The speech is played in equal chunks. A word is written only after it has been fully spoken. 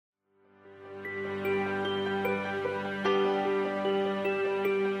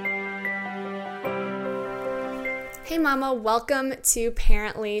Hey mama, welcome to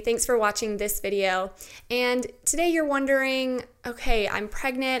Parently. Thanks for watching this video. And today you're wondering, okay, I'm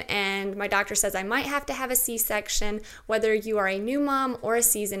pregnant and my doctor says I might have to have a C-section. Whether you are a new mom or a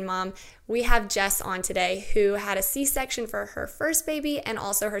seasoned mom, we have Jess on today who had a C-section for her first baby and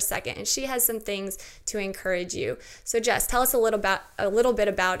also her second, and she has some things to encourage you. So Jess, tell us a little bit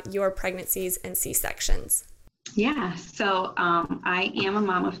about your pregnancies and C-sections. Yeah, so I am a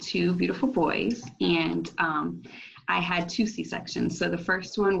mom of two beautiful boys, and I had two C-sections. So the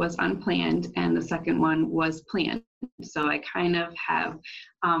first one was unplanned, and the second one was planned. So I kind of have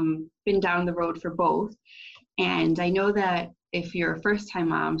been down the road for both. And I know that if you're a first-time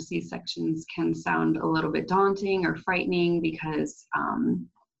mom, C-sections can sound a little bit daunting or frightening because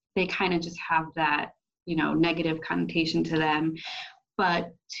they kind of just have that, negative connotation to them.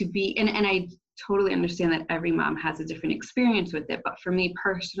 But and I totally understand that every mom has a different experience with it. But for me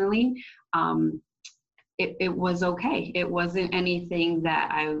personally, it was okay. It wasn't anything that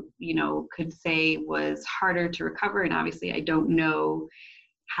I, could say was harder to recover. And obviously I don't know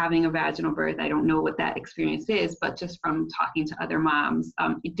having a vaginal birth. I don't know what that experience is, but just from talking to other moms,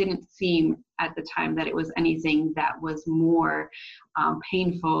 it didn't seem at the time that it was anything that was more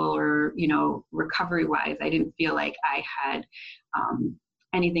painful or, recovery wise. I didn't feel like I had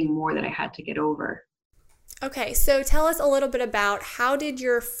anything more that I had to get over. Okay, so tell us a little bit about how did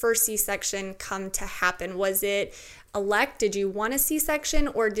your first C-section come to happen? Was it Did you want a C-section,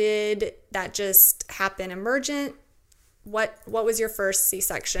 or did that just happen emergent? What was your first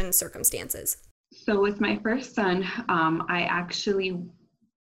C-section circumstances? So with my first son, I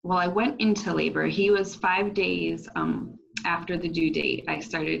went into labor. He was 5 days after the due date. I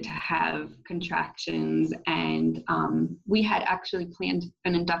started to have contractions, and we had actually planned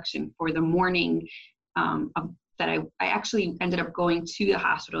an induction for the morning that I actually ended up going to the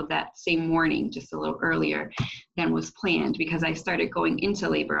hospital that same morning, just a little earlier than was planned, because I started going into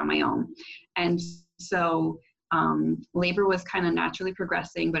labor on my own. And so labor was kind of naturally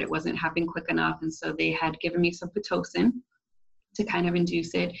progressing, but it wasn't happening quick enough. And so they had given me some Pitocin to kind of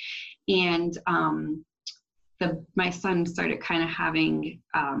induce it. And my son started kind of having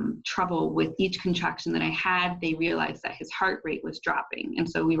trouble with each contraction that I had. They realized that his heart rate was dropping. And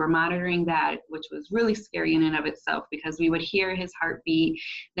so we were monitoring that, which was really scary in and of itself, because we would hear his heartbeat,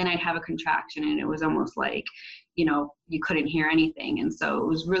 then I'd have a contraction, and it was almost like, you couldn't hear anything. And so it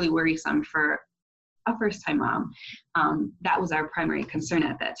was really worrisome for a first-time mom. That was our primary concern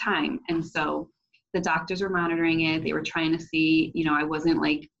at that time. And so the doctors were monitoring it. They were trying to see, I wasn't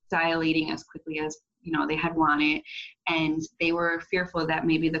like dilating as quickly as they had wanted, and they were fearful that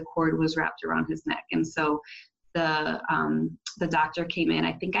maybe the cord was wrapped around his neck. And so the doctor came in.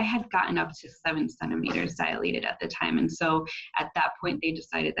 I think I had gotten up to 7 centimeters dilated at the time. And so at that point, they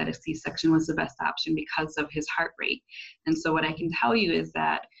decided that a C-section was the best option because of his heart rate. And so what I can tell you is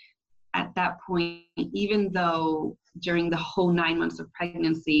that at that point, even though during the whole 9 months of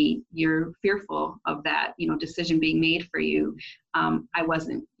pregnancy, you're fearful of that, decision being made for you, I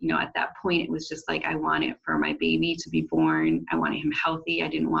wasn't. At that point, it was just like, I wanted for my baby to be born. I wanted him healthy. I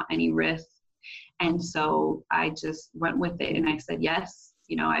didn't want any risk. And so I just went with it. And I said, yes,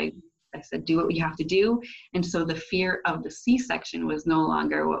 I said, do what you have to do. And so the fear of the C-section was no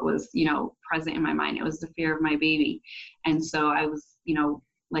longer what was, present in my mind. It was the fear of my baby. And so I was,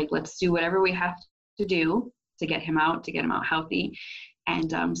 like, let's do whatever we have to do to get him out healthy.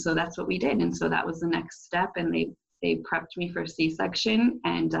 And so that's what we did. And so that was the next step. And they prepped me for a C-section.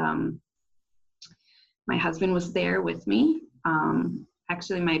 And my husband was there with me.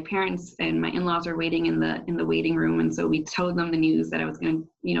 Actually, my parents and my in-laws were waiting in the waiting room. And so we told them the news that I was going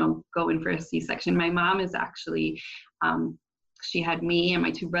to, go in for a C-section. My mom is actually, she had me and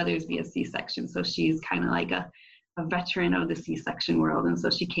my two brothers via C-section. So she's kind of like a veteran of the C-section world. And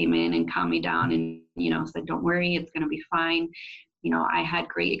so she came in and calmed me down and, said, don't worry, it's going to be fine. I had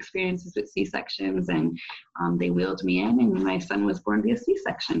great experiences with C-sections, and they wheeled me in, and my son was born via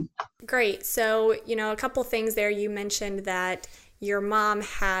C-section. Great. So, a couple things there. You mentioned that your mom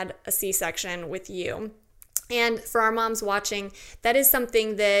had a C-section with you. And for our moms watching, that is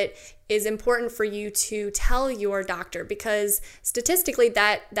something that is important for you to tell your doctor, because statistically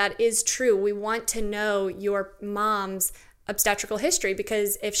that is true. We want to know your mom's obstetrical history,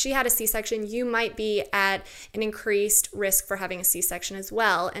 because if she had a C-section, you might be at an increased risk for having a C-section as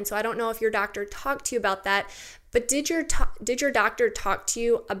well. And so I don't know if your doctor talked to you about that, but did your doctor talk to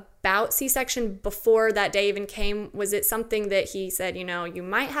you about C-section before that day even came? Was it something that he said, you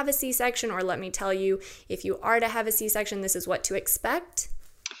might have a C-section, or let me tell you, if you are to have a C-section, this is what to expect?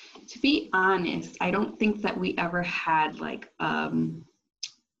 To be honest, I don't think that we ever had like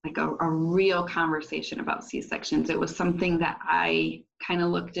like a real conversation about C-sections. It was something that I kind of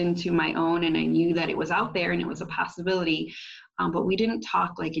looked into my own, and I knew that it was out there and it was a possibility. But we didn't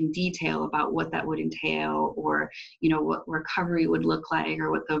talk like in detail about what that would entail, or, you know, what recovery would look like,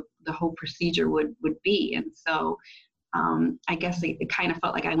 or what the whole procedure would be. And so I guess it kind of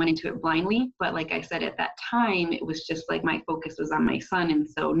felt like I went into it blindly, but like I said, at that time, it was just like my focus was on my son. And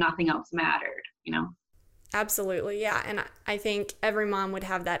so nothing else mattered, you know? Absolutely, yeah. And I think every mom would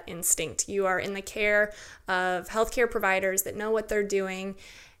have that instinct. You are in the care of healthcare providers that know what they're doing,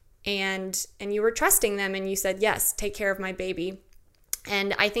 and you were trusting them, and you said, yes, take care of my baby.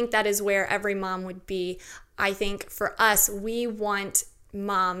 And I think that is where every mom would be. I think for us, we want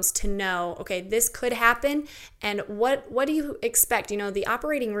moms to know, okay, this could happen, and what do you expect? You know, the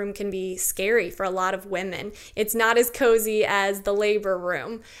operating room can be scary for a lot of women. It's not as cozy as the labor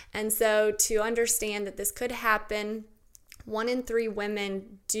room. And so to understand that this could happen, 1 in 3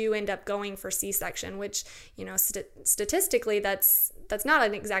 women do end up going for C-section, which, you know, statistically that's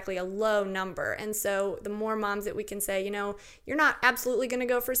not exactly a low number. And so the more moms that we can say, you know, you're not absolutely going to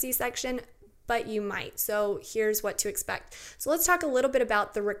go for C-section, but you might. So here's what to expect. So let's talk a little bit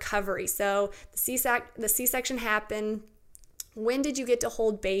about the recovery. So the C-section happened. When did you get to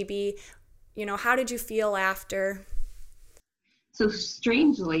hold baby? You know, how did you feel after? So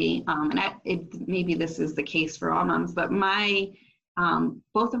strangely, maybe this is the case for all moms, but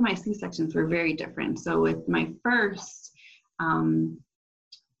both of my C-sections were very different. So with my first,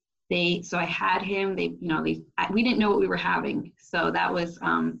 so I had him, we didn't know what we were having. So that was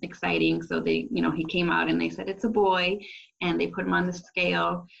exciting. So he came out and they said, it's a boy, and they put him on the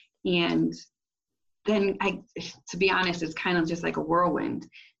scale. And then to be honest, it's kind of just like a whirlwind.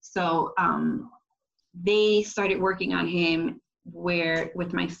 So they started working on him, where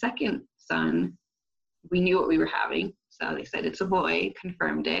with my second son, we knew what we were having. So they said, it's a boy,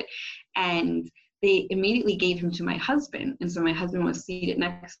 confirmed it. And they immediately gave him to my husband. And so my husband was seated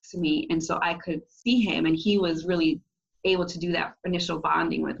next to me. And so I could see him, and he was really able to do that initial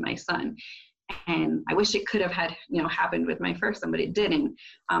bonding with my son. And I wish it could have happened with my first son, but it didn't.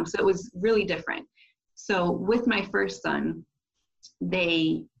 So it was really different. So with my first son,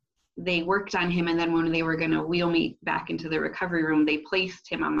 they worked on him. And then when they were going to wheel me back into the recovery room, they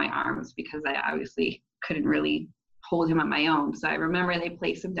placed him on my arms, because I obviously couldn't really hold him on my own. So I remember they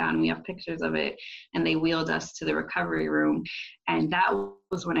placed him down, and we have pictures of it, and they wheeled us to the recovery room. And that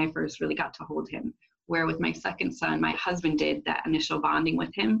was when I first really got to hold him. Where with my second son, my husband did that initial bonding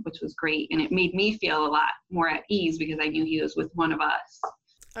with him, which was great. And it made me feel a lot more at ease, because I knew he was with one of us.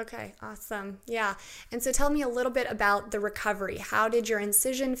 Okay, awesome. Yeah. And so tell me a little bit about the recovery. How did your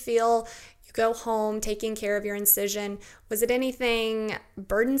incision feel? You go home taking care of your incision. Was it anything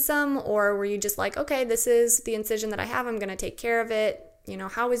burdensome, or were you just like, okay, this is the incision that I have, I'm going to take care of it? You know,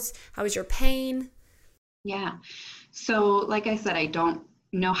 how was your pain? Yeah. So like I said, I don't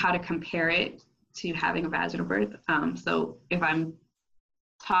know how to compare it to having a vaginal birth. So if I'm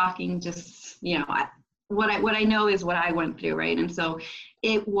talking just, what I know is what I went through, right? And so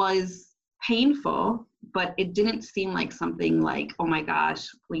it was painful, but it didn't seem like something like, oh my gosh,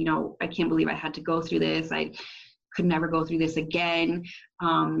 I can't believe I had to go through this. I could never go through this again.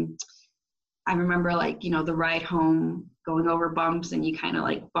 I remember the ride home, going over bumps, and you kind of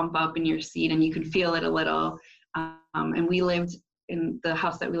like bump up in your seat, and you could feel it a little. And we lived in the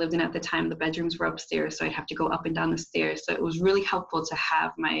house that we lived in at the time, the bedrooms were upstairs, so I'd have to go up and down the stairs. So it was really helpful to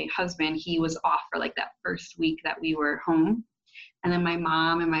have my husband. He was off for like that first week that we were home. And then my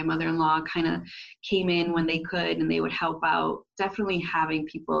mom and my mother-in-law kind of came in when they could, and they would help out. Definitely having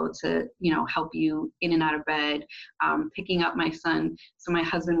people to, help you in and out of bed, picking up my son. So my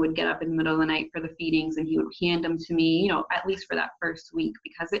husband would get up in the middle of the night for the feedings, and he would hand them to me, at least for that first week,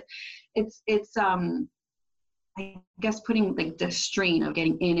 because it's I guess putting like the strain of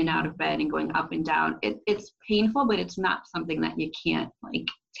getting in and out of bed and going up and down. It's painful, but it's not something that you can't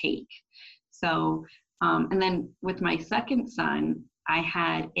take. So, and then with my second son, I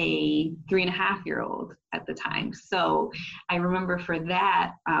had a 3.5-year-old at the time. So I remember for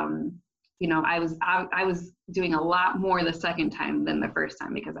that, I was doing a lot more the second time than the first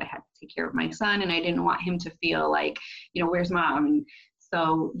time, because I had to take care of my son, and I didn't want him to feel like, where's mom? And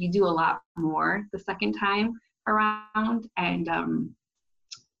so you do a lot more the second time around. And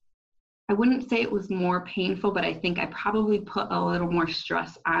I wouldn't say it was more painful, but I think I probably put a little more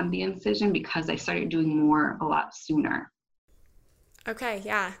stress on the incision, because I started doing more a lot sooner. Okay,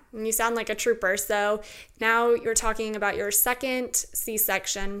 yeah. And you sound like a trooper. So now you're talking about your second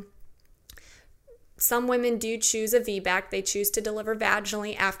C-section. Some women do choose a VBAC. They choose to deliver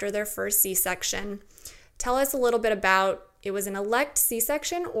vaginally after their first C-section. Tell us a little bit about it was an elect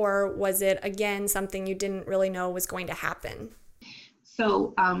C-section, or was it, again, something you didn't really know was going to happen?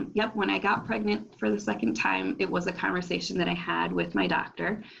 So, when I got pregnant for the second time, it was a conversation that I had with my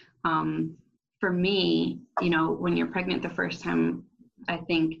doctor. For me, when you're pregnant the first time, I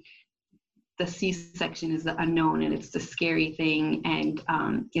think the C-section is the unknown, and it's the scary thing, and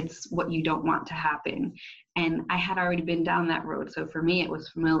it's what you don't want to happen. And I had already been down that road, so for me, it was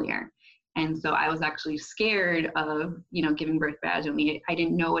familiar. And so I was actually scared of, giving birth vaginally. I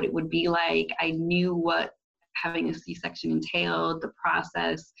didn't know what it would be like. I knew what having a C-section entailed, the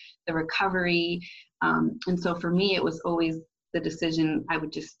process, the recovery. And so for me, it was always the decision I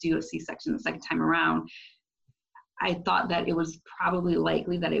would just do a C-section the second time around. I thought that it was probably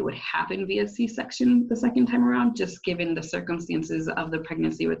likely that it would happen via C-section the second time around, just given the circumstances of the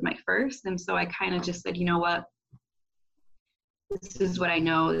pregnancy with my first. And so I kind of just said, you know what, this is what I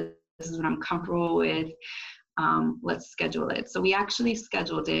know, this is what I'm comfortable with. Let's schedule it. So we actually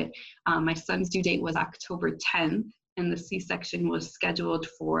scheduled it. My son's due date was October 10th, and the C-section was scheduled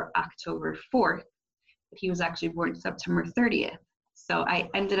for October 4th. But he was actually born September 30th. So I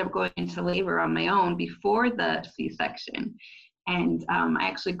ended up going into labor on my own before the C-section. And I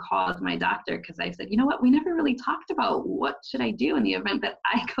actually called my doctor because I said, you know what, we never really talked about what should I do in the event that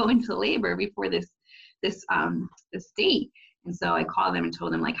I go into labor before this date. And so I called them and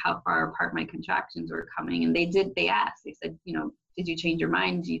told them like how far apart my contractions were coming. And they asked, they said, did you change your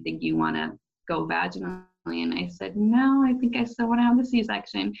mind? Do you think you want to go vaginally? And I said, no, I think I still want to have the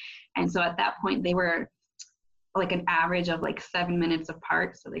C-section. And so at that point they were like an average of like 7 minutes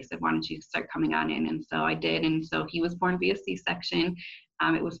apart. So they said, why don't you start coming on in? And so I did. And so he was born via C-section.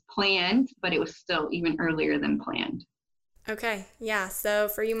 It was planned, but it was still even earlier than planned. Okay. Yeah. So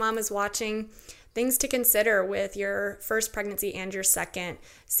for you mamas watching, things to consider with your first pregnancy and your second.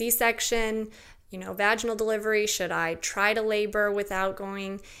 C-section, vaginal delivery. Should I try to labor without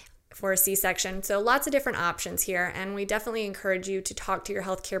going for a C-section? So lots of different options here. And we definitely encourage you to talk to your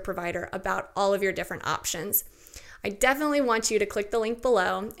healthcare provider about all of your different options. I definitely want you to click the link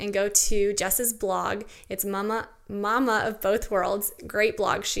below and go to Jess's blog. It's Mama of Both Worlds. Great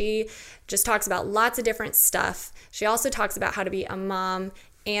blog. She just talks about lots of different stuff. She also talks about how to be a mom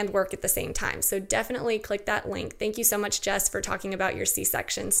and work at the same time. So definitely click that link. Thank you so much, Jess, for talking about your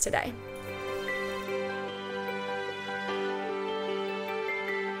C-sections today.